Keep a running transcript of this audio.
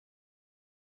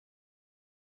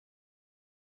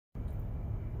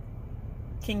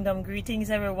Kingdom greetings,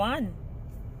 everyone.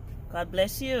 God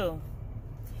bless you.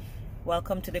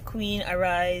 Welcome to the Queen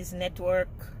Arise Network.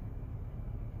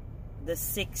 The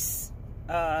sixth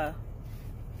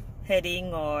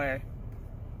heading, or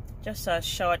just a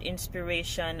short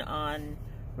inspiration on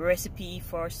recipe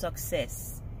for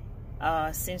success.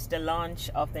 Since the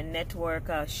launch of the network,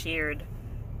 shared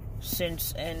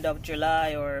since end of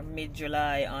July or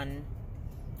mid-July on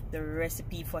the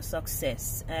recipe for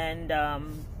success, and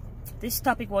this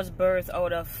topic was birthed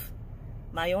out of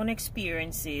my own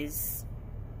experiences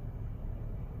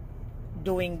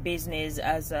doing business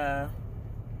as a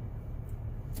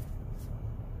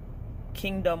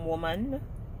kingdom woman,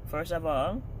 first of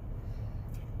all,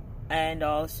 and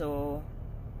also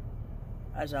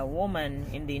as a woman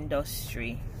in the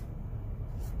industry,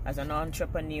 as an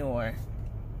entrepreneur,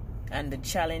 and the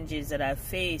challenges that I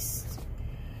faced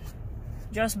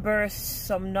just birthed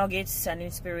some nuggets and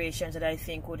inspirations that I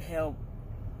think would help.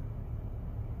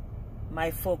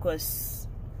 My focus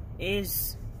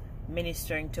is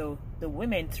ministering to the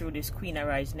women through this Queen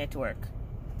Arise network,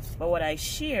 but what I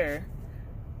share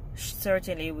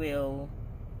certainly will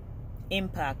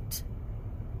impact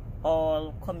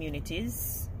all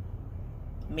communities,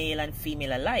 male and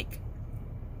female alike,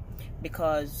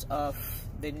 because of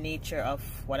the nature of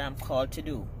what I'm called to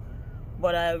do.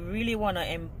 But I really want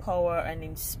to empower and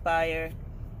inspire,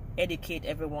 educate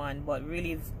everyone, but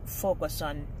really focus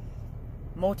on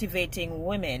motivating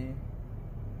women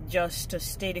just to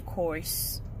stay the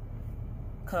course,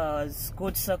 because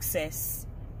good success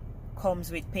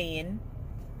comes with pain,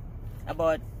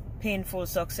 but painful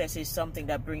success is something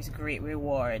that brings great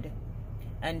reward.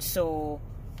 And so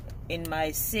in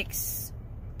my sixth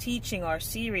teaching or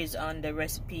series on the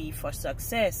recipe for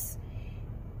success,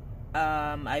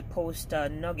 I posted a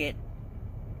nugget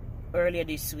earlier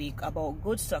this week about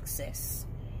good success,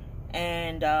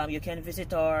 and you can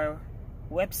visit our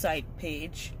website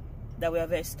page that we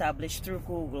have established through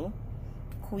Google,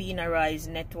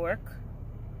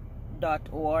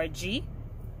 queenarisenetwork.org,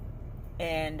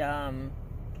 and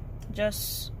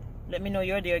just let me know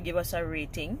you're there. Give us a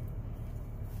rating.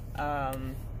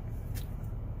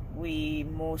 We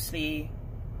mostly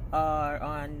are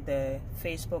on the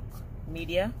Facebook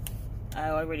media.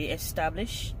 I already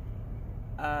established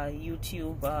a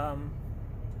YouTube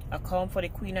account for the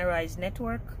Queen Arise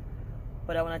Network,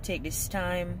 but I want to take this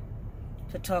time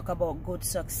to talk about good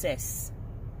success.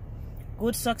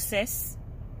 Good success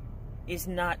is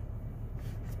not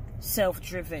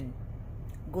self-driven.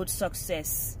 Good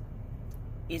success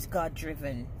is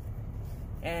God-driven.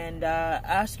 And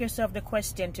ask yourself the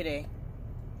question today: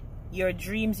 your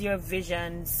dreams, your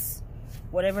visions,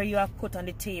 whatever you have put on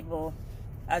the table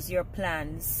as your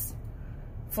plans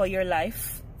for your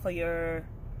life, for your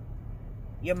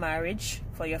marriage,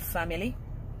 for your family,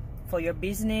 for your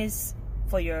business,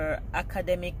 for your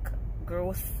academic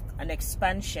growth and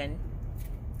expansion,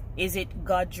 is it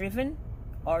God-driven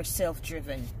or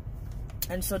self-driven?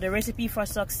 And so the recipe for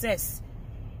success,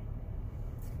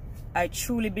 I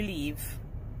truly believe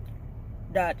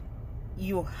that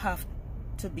you have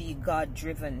to be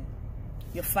God-driven.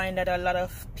 You find that a lot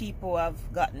of people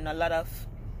have gotten a lot of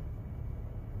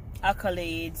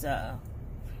accolades,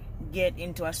 get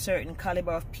into a certain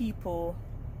caliber of people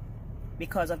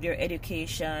because of their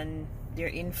education, their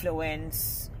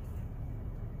influence,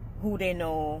 who they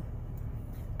know,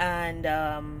 and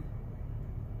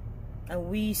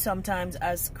we sometimes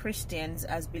as Christians,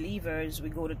 as believers, we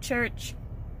go to church,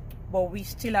 but we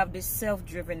still have this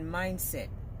self-driven mindset.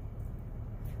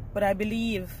 But I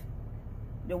believe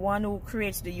the one who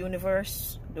creates the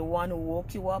universe, the one who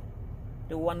woke you up,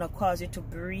 the one that caused you to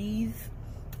breathe,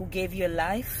 who gave you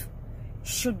life,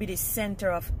 should be the center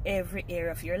of every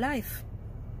area of your life.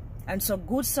 And so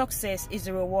good success is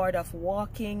the reward of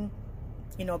walking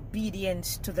in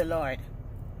obedience to the Lord.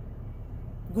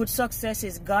 Good success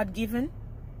is God-given,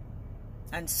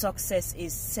 and success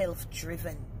is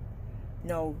self-driven.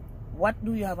 Now, what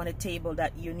do you have on the table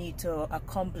that you need to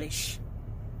accomplish?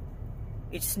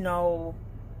 It's now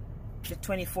the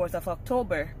 24th of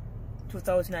October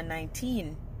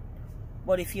 2019,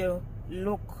 but if you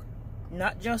look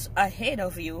not just ahead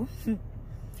of you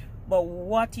but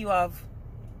what you have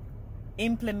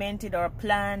implemented or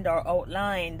planned or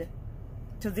outlined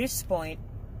to this point,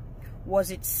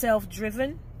 was it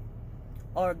self-driven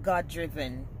or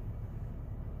God-driven?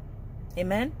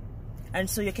 Amen. And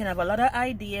so you can have a lot of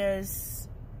ideas,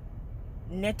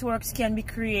 networks can be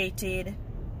created,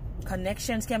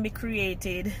 connections can be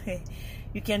created.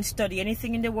 You can study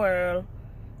anything in the world.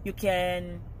 You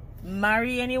can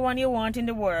marry anyone you want in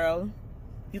the world.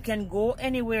 You can go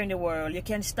anywhere in the world. You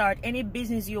can start any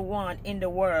business you want in the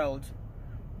world.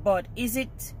 But is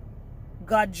it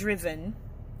God-driven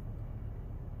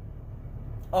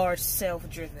or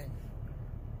self-driven?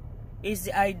 Is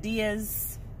the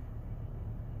ideas,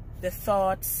 the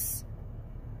thoughts,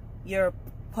 your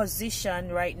position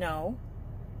right now,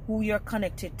 who you're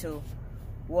connected to,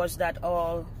 was that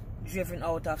all driven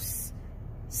out of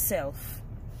self,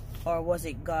 or was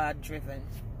it God-driven?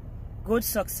 Good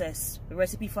success, the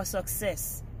recipe for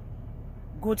success,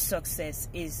 good success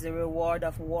is the reward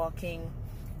of walking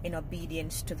in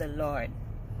obedience to the Lord.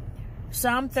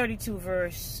 Psalm 32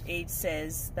 verse 8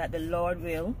 says that the Lord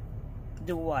will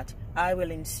do what? I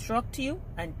will instruct you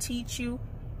and teach you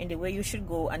in the way you should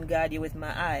go and guide you with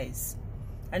my eyes.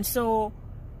 And so,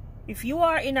 if you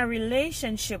are in a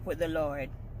relationship with the Lord,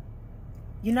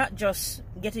 you're not just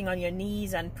getting on your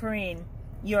knees and praying,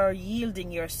 you're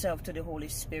yielding yourself to the Holy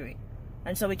Spirit.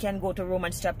 And so we can go to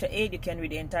Romans chapter 8, you can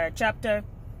read the entire chapter.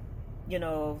 You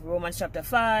know, Romans chapter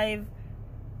 5,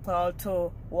 Paul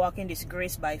to walk in this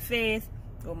grace by faith.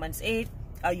 Romans 8,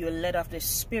 are you led of the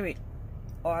Spirit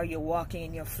or are you walking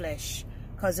in your flesh?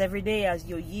 Because every day as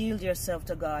you yield yourself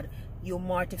to God, you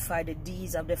mortify the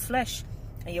deeds of the flesh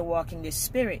and you're walking the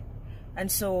Spirit.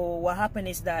 And so what happens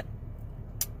is that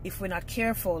if we're not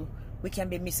careful, we can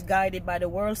be misguided by the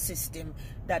world system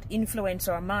that influence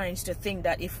our minds to think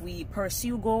that if we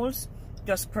pursue goals,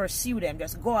 just pursue them,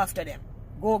 just go after them.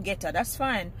 Go-getter, that's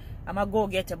fine. I'm a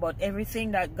go-getter, but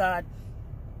everything that God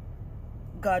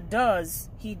does,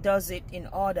 he does it in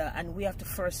order, and we have to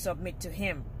first submit to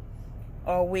him.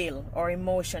 Our will, our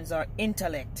emotions, our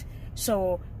intellect.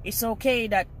 So it's okay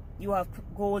that you have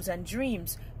goals and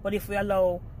dreams, but if we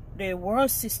allow the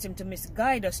world system to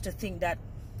misguide us to think that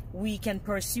we can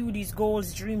pursue these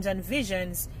goals, dreams, and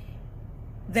visions,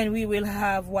 then we will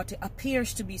have what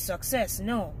appears to be success.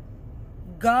 No.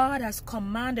 God has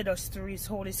commanded us through his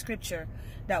Holy Scripture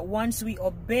that once we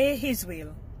obey his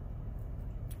will,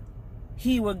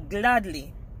 he will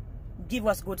gladly give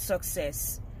us good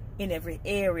success in every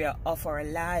area of our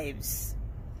lives.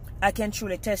 I can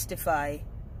truly testify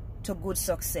to good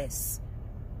success.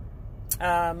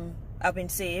 I've been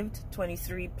saved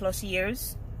 23 plus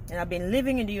years, and I've been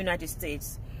living in the United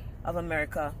States of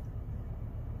America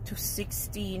to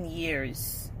 16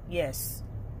 years. Yes.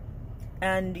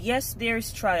 And yes, there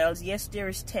is trials. Yes, there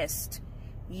is test.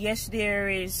 Yes, there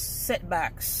is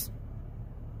setbacks.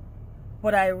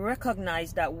 But I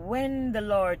recognize that when the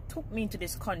Lord took me into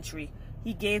this country,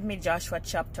 he gave me Joshua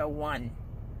chapter 1.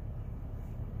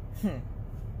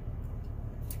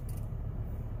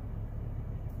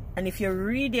 And if you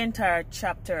read the entire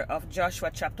chapter of Joshua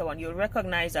chapter 1, you'll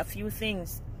recognize a few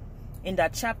things in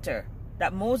that chapter.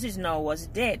 That Moses now was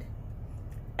dead.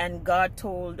 And God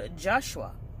told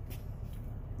Joshua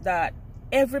that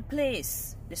every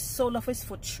place the sole of his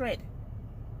foot tread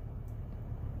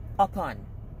upon,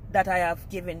 that I have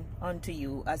given unto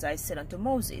you, as I said unto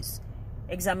Moses.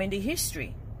 Examine the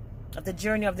history of the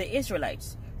journey of the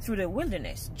Israelites through the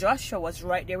wilderness. Joshua was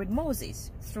right there with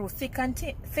Moses, through thick and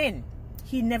thin.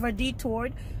 He never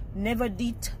detoured,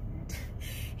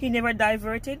 he never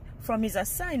diverted from his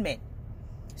assignment.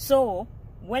 So,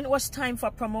 when it was time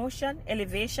for promotion,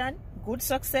 elevation, good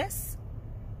success,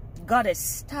 God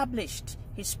established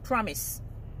his promise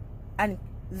and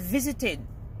visited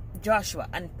Joshua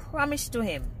and promised to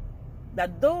him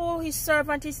that though his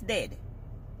servant is dead,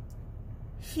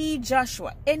 he,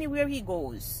 Joshua, anywhere he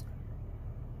goes,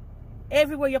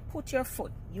 everywhere you put your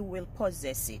foot, you will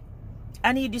possess it.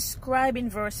 And he described in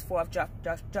verse 4 of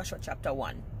Joshua chapter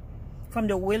 1, from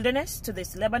the wilderness to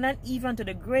this Lebanon, even to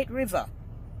the great river,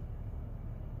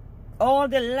 all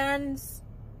the lands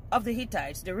of the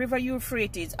Hittites, the river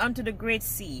Euphrates, unto the great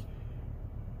sea,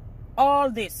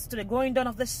 all this to the going down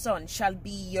of the sun shall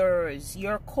be yours,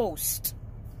 your coast.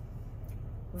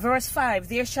 Verse 5,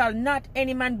 there shall not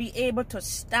any man be able to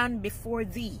stand before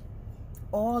thee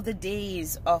all the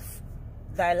days of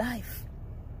thy life.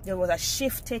 There was a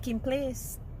shift taking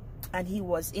place, and he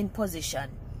was in position.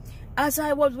 As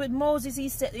I was with Moses,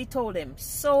 he told him,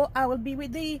 so I will be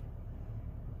with thee.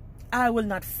 I will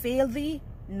not fail thee,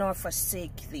 nor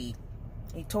forsake thee.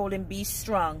 He told him, be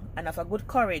strong and of a good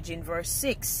courage in verse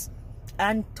 6.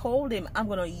 And told him, I'm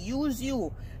going to use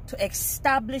you to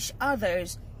establish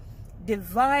others,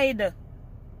 divide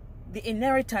the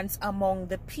inheritance among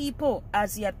the people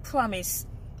as he had promised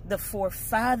the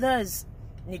forefathers.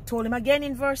 And he told him again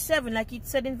in verse 7, like he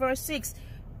said in verse 6,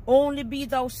 only be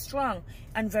thou strong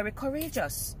and very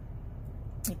courageous.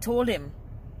 He told him,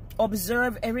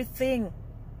 observe everything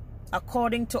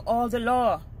according to all the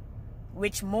law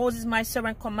which Moses my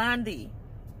servant command thee.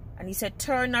 And he said,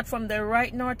 turn not from the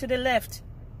right nor to the left,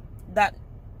 that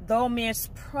thou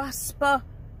mayest prosper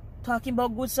Talking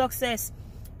about good success.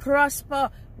 Prosper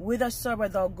whithersoever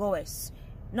thou goest.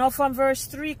 Now from verse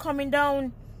 3 coming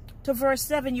down to verse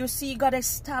 7, you see God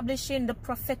establishing the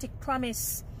prophetic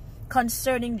promise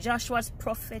concerning Joshua's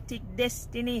prophetic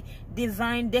destiny,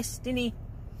 divine destiny.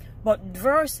 But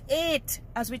verse 8,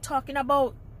 as we're talking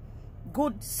about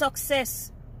good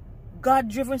success,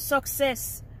 God-driven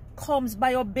success comes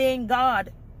by obeying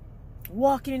God,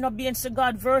 walking in obedience to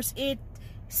God. Verse 8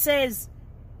 says,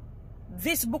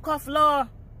 this book of law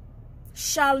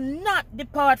shall not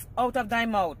depart out of thy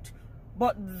mouth,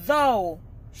 but thou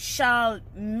shalt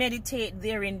meditate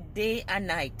therein day and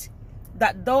night,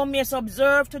 that thou mayest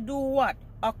observe to do what?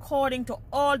 According to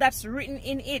all that's written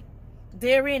in it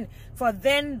therein. For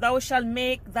then thou shalt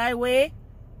make thy way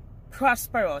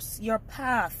prosperous, your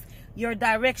path, your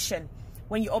direction.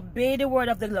 When you obey the word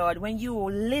of the Lord, when you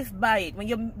live by it, when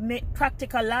you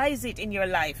practicalize it in your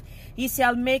life, he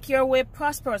shall make your way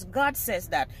prosperous. God says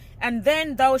that. And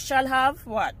then thou shalt have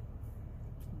what?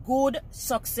 Good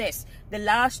success. The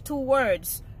last two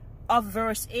words of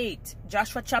verse 8,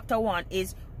 Joshua chapter 1,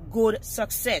 is good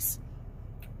success.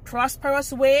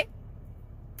 Prosperous way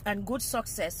and good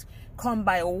success come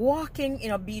by walking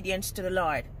in obedience to the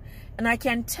Lord. And I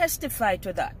can testify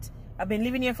to that. I've been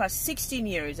living here for 16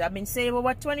 years. I've been saved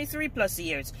over 23 plus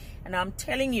years. And I'm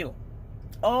telling you,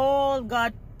 all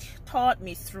God taught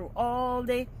me through all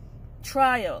the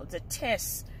trials, the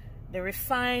tests, the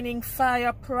refining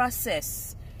fire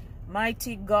process,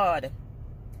 mighty God,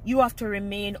 you have to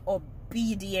remain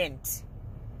obedient.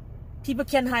 People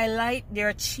can highlight their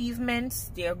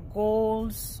achievements, their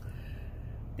goals,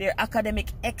 their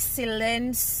academic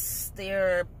excellence,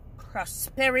 their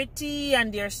prosperity,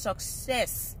 and their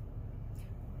success.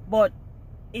 But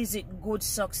is it good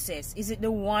success? Is it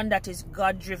the one that is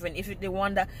God-driven? Is it the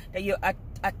one that you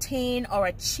attain or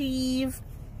achieve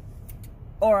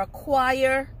or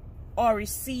acquire or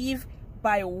receive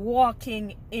by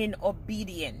walking in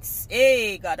obedience?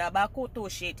 You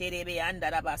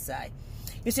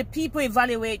see, people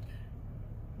evaluate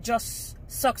just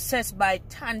success by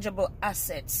tangible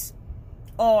assets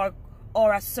or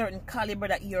a certain caliber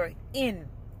that you're in.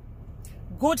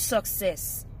 Good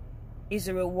success is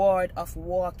a reward of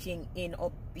walking in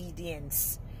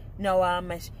obedience. Now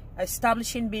I'm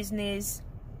establishing business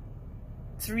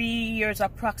 3 years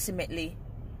approximately,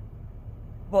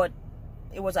 but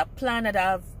it was a plan that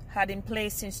I've had in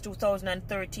place since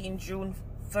 2013 June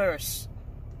 1st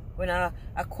when I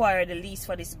acquired the lease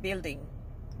for this building.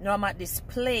 Now I'm at this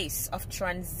place of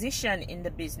transition in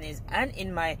the business and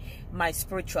in my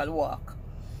spiritual walk,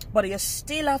 but you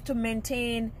still have to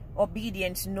maintain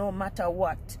obedience no matter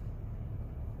what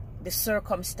the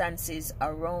circumstances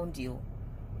around you.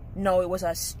 Now, it was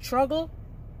a struggle.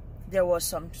 There was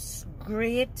some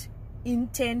great,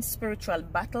 intense spiritual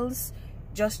battles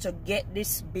just to get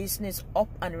this business up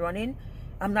and running.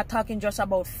 I'm not talking just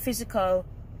about physical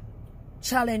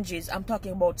challenges. I'm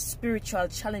talking about spiritual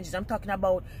challenges. I'm talking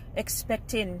about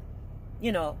expecting,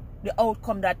 you know, the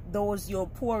outcome that those you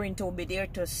pour into will be there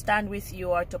to stand with you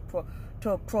or to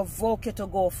provoke you to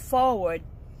go forward.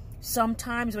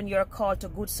 Sometimes when you're called to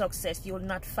good success, you'll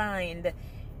not find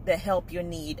the help you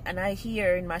need. And I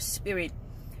hear in my spirit,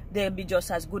 they'll be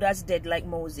just as good as dead like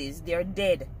Moses. They're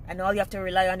dead. And all you have to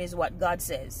rely on is what God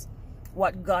says.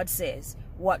 What God says.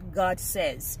 What God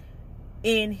says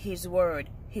in his word,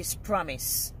 his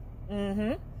promise.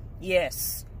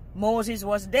 Yes. Moses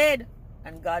was dead.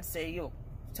 And God said, yo,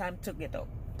 time to get up.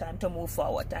 Time to move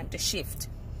forward. Time to shift.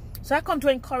 So I come to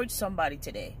encourage somebody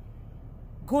today.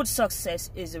 Good success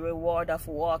is the reward of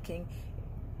walking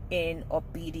in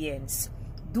obedience.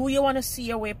 Do you want to see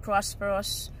your way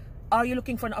prosperous? Are you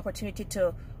looking for an opportunity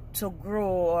to grow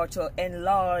or to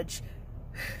enlarge,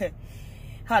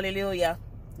 hallelujah,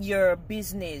 your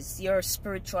business, your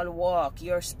spiritual walk,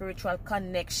 your spiritual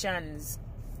connections?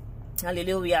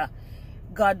 Hallelujah.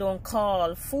 God don't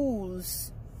call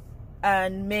fools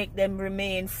and make them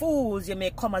remain fools. You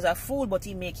may come as a fool, but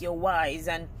he make you wise.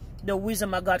 And the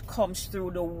wisdom of God comes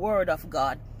through the word of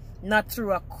God, not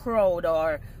through a crowd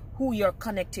or who you're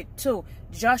connected to.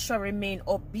 Joshua remained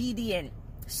obedient,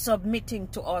 submitting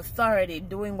to authority,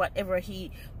 doing whatever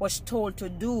he was told to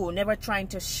do, never trying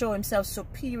to show himself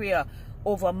superior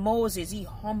over Moses. He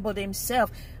humbled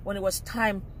himself when it was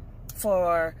time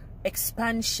for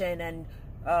expansion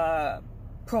and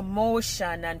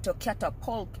promotion and to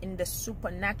catapult in the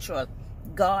supernatural.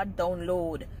 God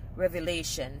download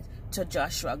revelation to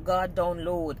Joshua. God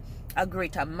download a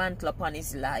greater mantle upon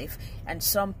his life. And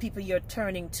some people you're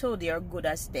turning to, they are good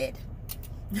as dead.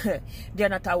 They're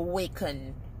not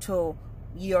awakened to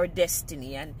your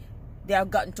destiny, and they have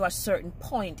gotten to a certain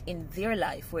point in their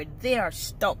life where they are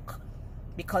stuck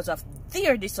because of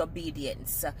their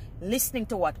disobedience, listening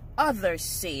to what others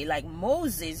say. Like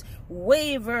Moses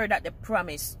wavered at the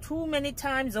promise too many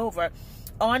times over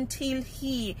until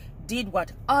he did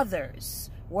what others,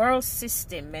 world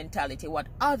system mentality, what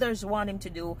others want him to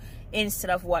do instead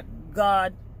of what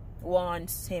God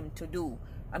wants him to do.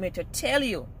 I'm here to tell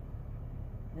you,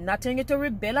 not telling you to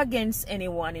rebel against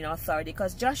anyone in authority,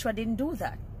 because Joshua didn't do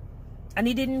that. And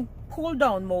he didn't pull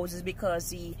down Moses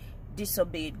because he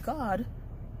disobeyed God,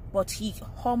 but he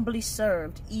humbly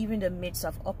served even in the midst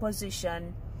of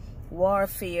opposition,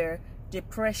 warfare,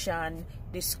 depression,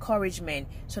 discouragement.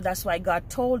 So that's why God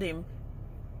told him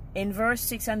in verse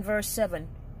 6 and verse 7,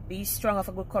 be strong of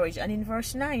a good courage. And in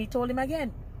verse 9, he told him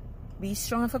again, be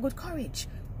strong of a good courage.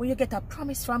 When you get a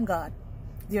promise from God,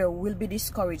 there will be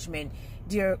discouragement.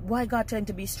 Why God tell him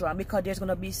to be strong? Because there's going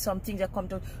to be some things that come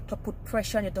to put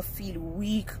pressure on you, to feel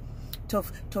weak, to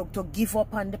give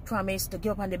up on the promise, to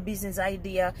give up on the business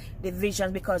idea, the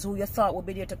vision, because who you thought would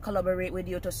be there to collaborate with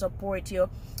you, to support you.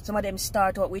 Some of them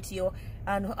start out with you,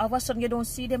 and all of a sudden you don't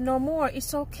see them no more.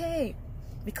 It's okay,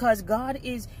 because God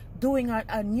is doing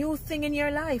a new thing in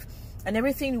your life, and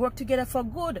everything work together for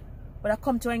good. But I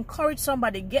come to encourage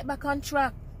somebody, get back on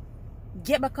track.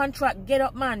 Get back on track. Get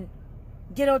up, man.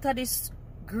 Get out of this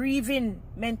grieving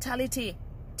mentality.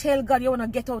 Tell God you want to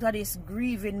get out of this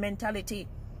grieving mentality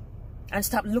and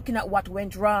stop looking at what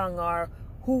went wrong or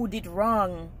who did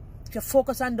wrong. If you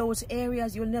focus on those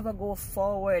areas, you'll never go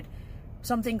forward.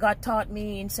 Something God taught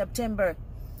me in September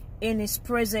in his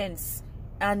presence,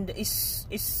 and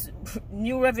it's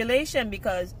new revelation,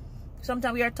 because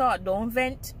sometimes we are taught don't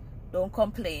vent, don't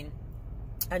complain,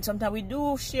 and sometimes we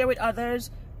do share with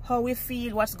others how we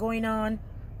feel, what's going on.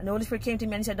 And the Holy Spirit came to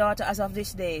me and said, daughter, as of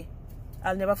this day,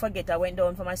 I'll never forget, I went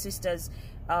down for my sister's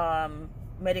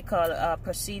medical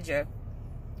procedure,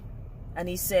 and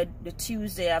he said the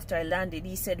Tuesday after I landed,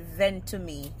 he said, vent to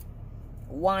me,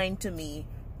 whine to me,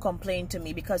 complain to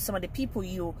me, because some of the people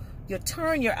you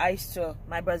turn your eyes to,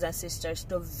 my brothers and sisters,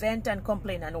 to vent and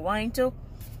complain and whine to,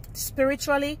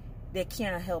 spiritually they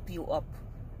can't help you up.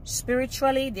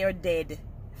 Spiritually they're dead.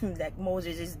 Like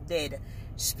Moses is dead.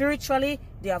 Spiritually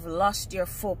they have lost their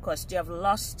focus, they have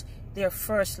lost their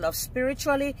first love.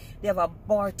 Spiritually they have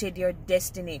aborted their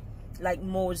destiny, like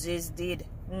Moses did.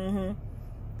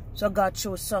 So God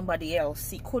chose somebody else.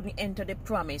 He couldn't enter the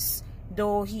promise,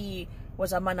 though he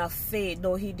was a man of faith,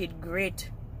 though he did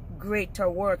greater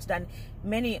works than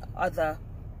many other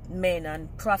men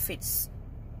and prophets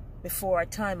before our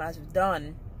time has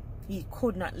done. He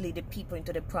could not lead the people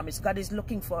into the promise. God is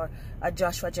looking for a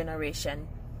Joshua generation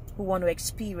who want to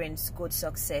experience good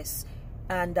success,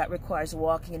 and that requires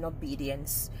walking in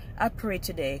obedience. I pray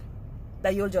today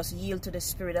that you'll just yield to the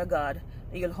Spirit of God,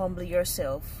 that you'll humble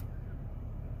yourself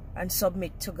and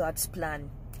submit to God's plan.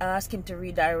 Ask him to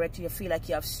redirect you. You feel like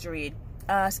you have strayed.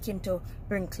 Ask him to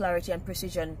bring clarity and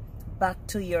precision back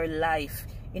to your life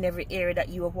in every area that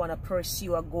you want to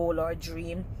pursue a goal or a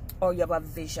dream, or you have a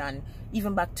vision.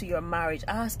 Even back to your marriage.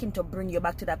 Ask him to bring you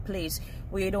back to that place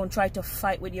where you don't try to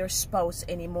fight with your spouse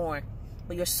anymore,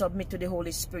 but you submit to the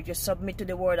Holy Spirit. You submit to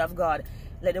the Word of God.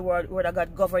 Let the Word of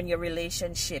God govern your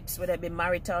relationships, whether it be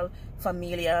marital,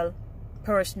 familial,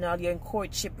 personal. You're in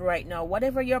courtship right now.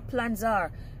 Whatever your plans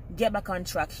are, get back on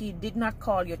track. He did not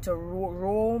call you to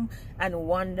roam and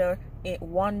wander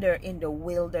in the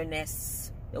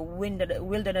wilderness. The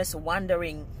wilderness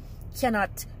wandering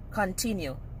cannot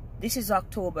continue. This is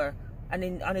October,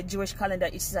 and on the Jewish calendar,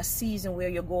 it's a season where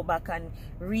you go back and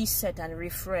reset and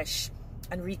refresh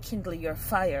and rekindle your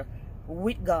fire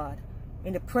with God,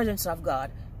 in the presence of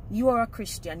God. You are a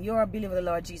Christian, you are a believer of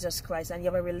the Lord Jesus Christ, and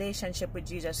you have a relationship with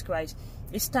Jesus Christ.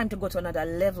 It's time to go to another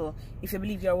level. If you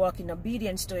believe you're walking in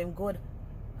obedience to him, good.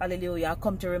 Hallelujah. I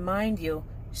come to remind you,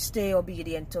 stay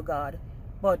obedient to God.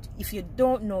 But if you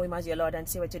don't know him as your Lord and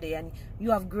Savior today, and you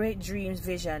have great dreams,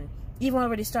 vision, even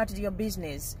already started your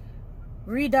business,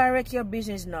 redirect your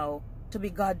business now to be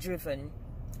God-driven.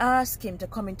 Ask him to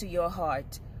come into your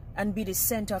heart and be the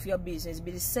center of your business,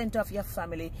 be the center of your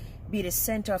family, be the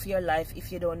center of your life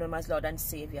if you don't know him as Lord and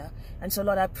Savior. And so,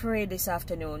 Lord, I pray this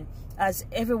afternoon, as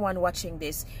everyone watching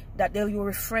this, that you will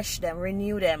refresh them,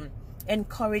 renew them,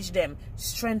 encourage them,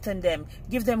 strengthen them,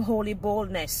 give them holy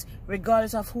boldness,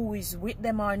 regardless of who is with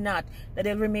them or not, that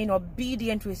they'll remain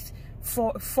obedient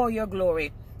for your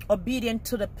glory, obedient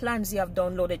to the plans you have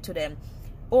downloaded to them.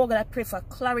 Oh God, I pray for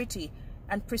clarity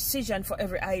and precision for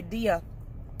every idea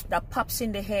that pops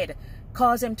in the head.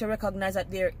 Cause them to recognize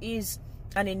that there is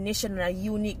an initial and a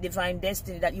unique divine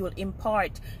destiny that you will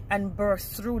impart and birth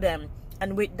through them.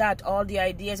 And with that, all the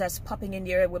ideas that's popping in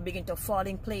their head will begin to fall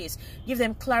in place. Give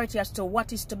them clarity as to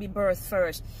what is to be birthed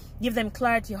first. Give them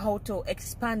clarity how to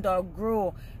expand or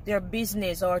grow their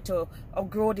business, or to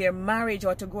grow their marriage,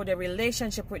 or to grow their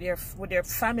relationship with their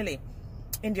family,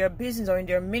 in their business or in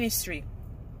their ministry,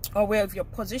 or where you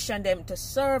position them to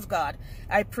serve God.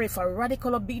 I pray for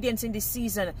radical obedience in this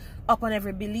season upon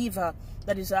every believer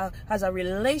that has a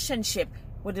relationship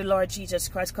with the Lord Jesus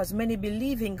Christ, because many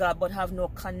believe in God but have no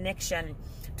connection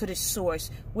to the source,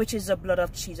 which is the blood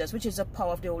of Jesus, which is the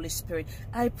power of the Holy Spirit.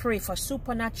 I pray for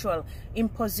supernatural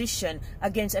imposition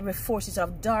against every forces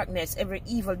of darkness, every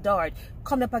evil dart,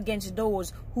 come up against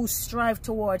those who strive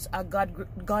towards a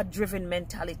God-driven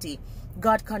mentality.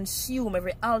 God, consume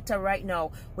every altar right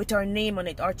now with our name on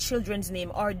it, our children's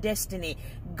name, our destiny.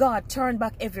 God, turn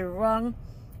back every wrong,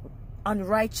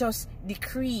 unrighteous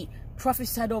decree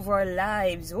prophesied over our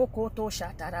lives. Break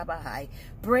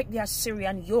the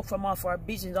Assyrian yoke from off our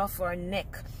business, off our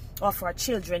neck, off our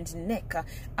children's neck.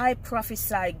 I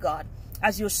prophesy, God,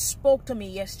 as you spoke to me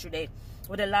yesterday,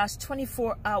 with the last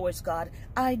 24 hours, God,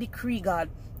 I decree, God,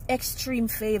 extreme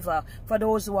favor for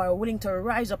those who are willing to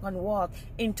rise up and walk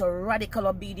into radical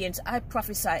obedience. I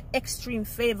prophesy extreme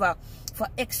favor for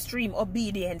extreme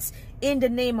obedience. In the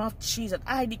name of Jesus,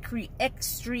 I decree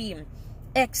extreme,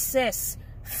 excess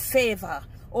favor,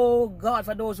 oh God,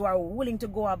 for those who are willing to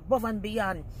go above and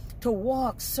beyond, to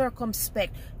walk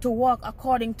circumspect, to walk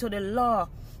according to the law,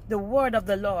 the word of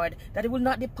the Lord, that it will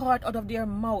not depart out of their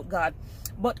mouth, God,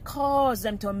 but cause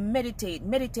them to meditate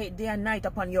day and night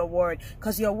upon your word,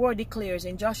 because your word declares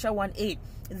in Joshua 1:8,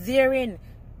 therein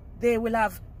they will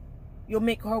have, you'll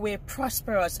make our way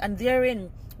prosperous, and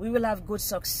therein we will have good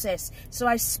success. So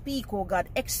I speak, oh God,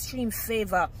 extreme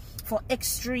favor for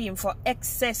extreme, for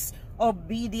excess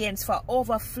obedience, for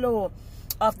overflow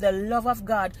of the love of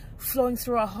God flowing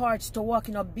through our hearts to walk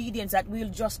in obedience, that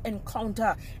we'll just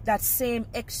encounter that same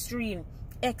extreme,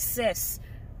 excess,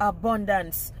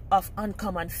 abundance of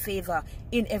uncommon favor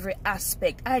in every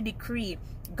aspect. I decree,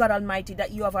 God Almighty,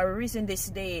 that you have arisen this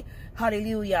day,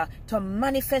 hallelujah, to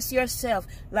manifest yourself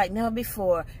like never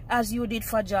before. As you did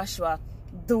for Joshua,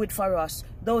 do it for us.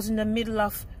 Those in the middle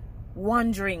of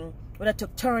wandering, whether to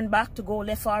turn back, to go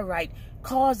left or right,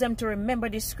 cause them to remember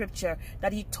this scripture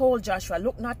that he told Joshua,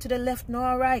 look not to the left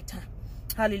nor right,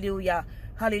 hallelujah,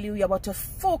 hallelujah, but to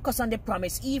focus on the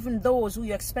promise. Even those who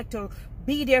you expect to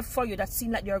be there for you, that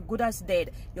seem like they're good as dead,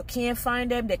 you can't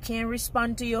find them, they can't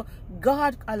respond to you.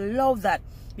 God allow that,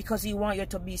 because he wants you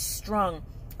to be strong,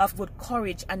 of good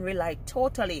courage, and rely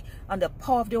totally on the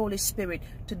power of the Holy Spirit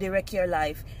to direct your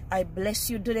life. I bless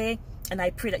you today, and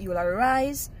I pray that you will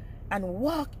arise and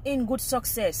walk in good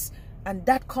success, and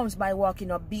that comes by walking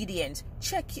obedience.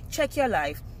 Check your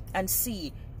life and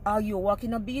see, are you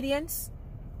walking obedience?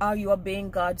 Are you obeying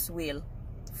God's will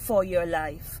for your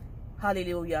life?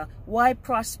 Hallelujah. Why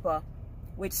prosper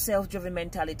with self-driven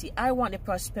mentality? I want the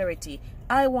prosperity.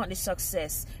 I want the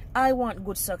success. I want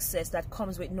good success that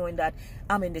comes with knowing that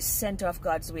I'm in the center of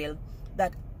God's will.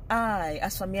 That I,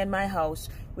 as for me and my house,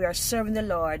 we are serving the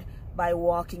Lord by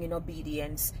walking in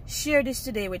obedience. Share this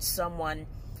today with someone.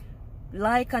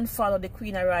 Like and follow the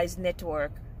Queen Arise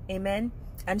Network. Amen.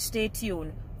 And stay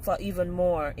tuned for even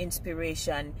more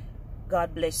inspiration.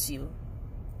 God bless you.